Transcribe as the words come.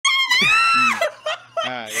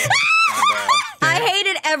I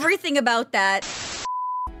hated everything about that.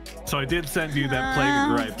 So I did send you that plague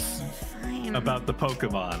of gripes about the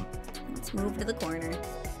Pokemon. Let's move to the corner.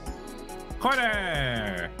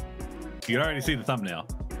 Corner! You can already see the thumbnail.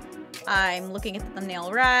 I'm looking at the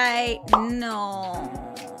thumbnail right.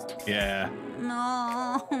 No. Yeah.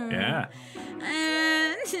 No. Yeah.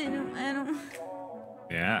 I don't.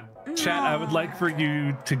 Yeah. Chat, I would like for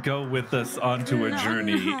you to go with us onto a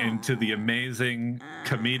journey into the amazing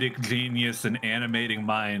comedic genius and animating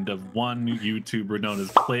mind of one YouTuber known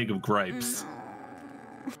as Plague of Gripes.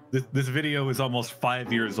 This video is almost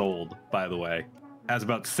 5 years old, by the way. Has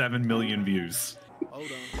about 7 million views.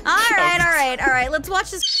 Hold on. All right. Let's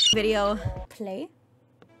watch this video. Play.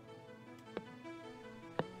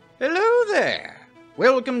 Hello there.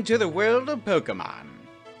 Welcome to the world of Pokemon.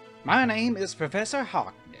 My name is Professor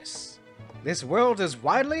Harkness. This world is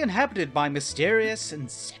widely inhabited by mysterious and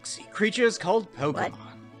sexy creatures called Pokemon.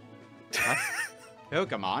 What?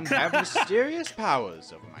 Pokemon have mysterious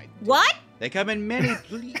powers over my... What? They come in many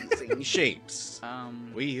pleasing shapes.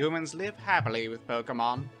 We humans live happily with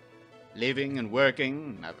Pokemon. Living and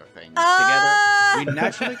working and other things together, we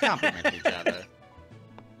naturally complement each other.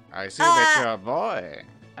 I see that you're a boy.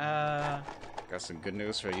 Got some good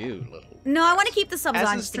news for you, little. No, I want to keep the subs on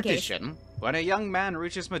As is just in case. tradition, when a young man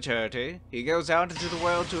reaches maturity, he goes out into the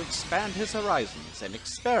world to expand his horizons and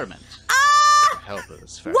experiment. Help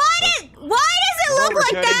us first. Why does it look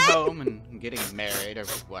like that? Home and getting married or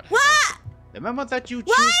whatever. What? The moment that you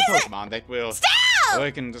choose the Pokemon that will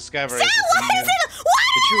work and discover Stop! What is it?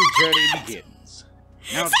 the true journey begins.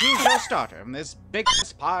 Now choose your starter from this big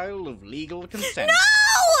pile of legal consent.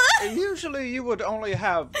 No! Usually you would only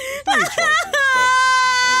have 3 choices, but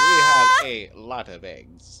we have a lot of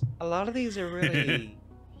eggs. A lot of these are really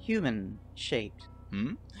human-shaped.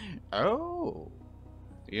 Hmm? Oh.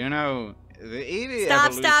 You know, the Eevee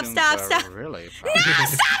Stop. evolutions are really fun. No,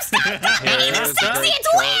 stop! Here's Susie, it's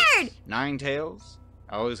weird! Ninetales.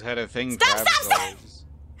 Always had a thing Stop! for Absols.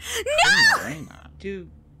 No!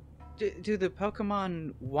 Do the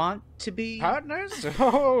Pokemon want to be Partners?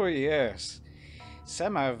 Oh, yes.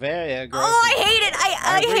 Some are very aggressive. Oh, I hate it!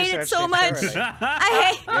 I hate it so much! You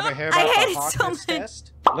I ever hear hate about the it so Harkness much.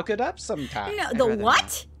 test? Look it up sometime. No, the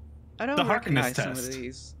what? I don't The Harkness recognize some of test.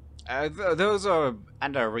 these. Those are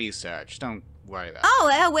under research. Don't worry about it.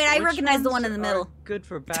 Oh, wait, I Which recognize the one ones in the middle. are good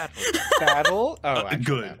for battle. Battle? Oh,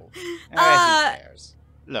 actual good. battle. Who cares?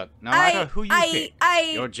 Look, no matter who you pick,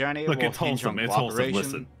 your journey Look, will it's hinge wholesome, on it's wholesome, cooperation,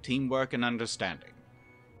 listen. teamwork, and understanding.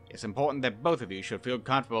 It's important that both of you should feel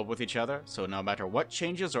comfortable with each other, so no matter what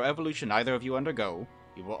changes or evolution either of you undergo,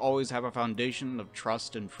 you will always have a foundation of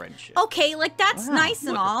trust and friendship. Okay, like that's Wow, nice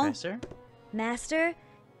and look, all. Professor. Master,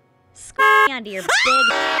 squeeze onto your big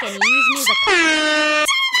and use me as a...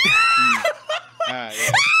 Yes,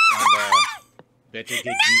 and better get used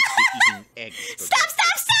to eating eggs. Stop!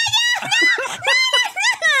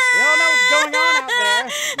 We all know what's going on out there.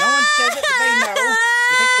 No one says it, but they know.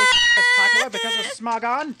 You think this is popular because of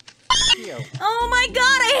Smogon? You. Oh my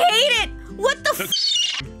god, I hate it! What the f-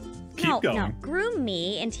 Keep going. No, groom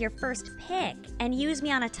me into your first pick and use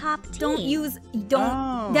me on a top team.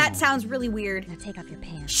 Oh. That sounds really weird. Now take off your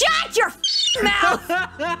pants. Shut your mouth!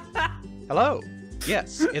 Hello.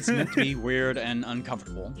 Yes, it's meant to be weird and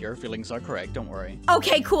uncomfortable. Your feelings are correct, don't worry.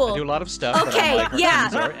 Okay, cool. I do a lot of stuff that Okay, unlike yeah.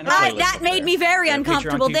 cartoons are in a playlist That up made there. me very Their Patreon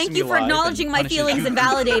uncomfortable. keeps Thank me you for alive acknowledging and my punishes feelings you and for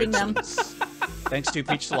validating them. Thanks to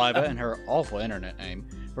Peach Saliva and her awful internet name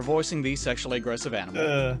for voicing the sexually aggressive animal.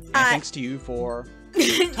 And thanks to you for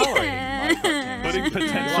tolerating my cartoons. Putting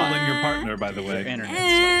potential in your partner, by the way.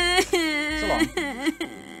 Internet so long.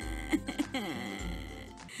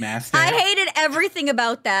 Master. I hated everything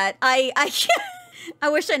about that. I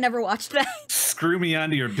wish I never watched that. Screw me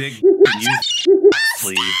onto your big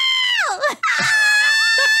sleeve.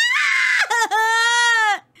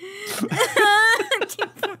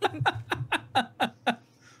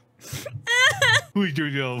 We do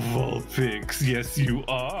your Vulpix. Yes, you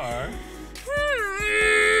are.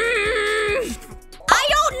 I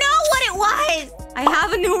don't know what it was. I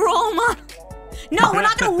have a new role model. No, we're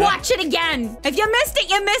not gonna watch it again. If you missed it,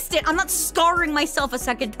 you missed it. I'm not scarring myself a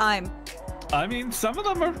second time. I mean, some of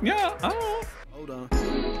them are, yeah, I don't know. Hold on.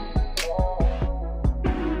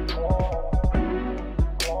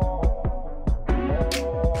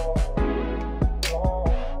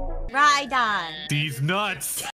 Right on. These nuts.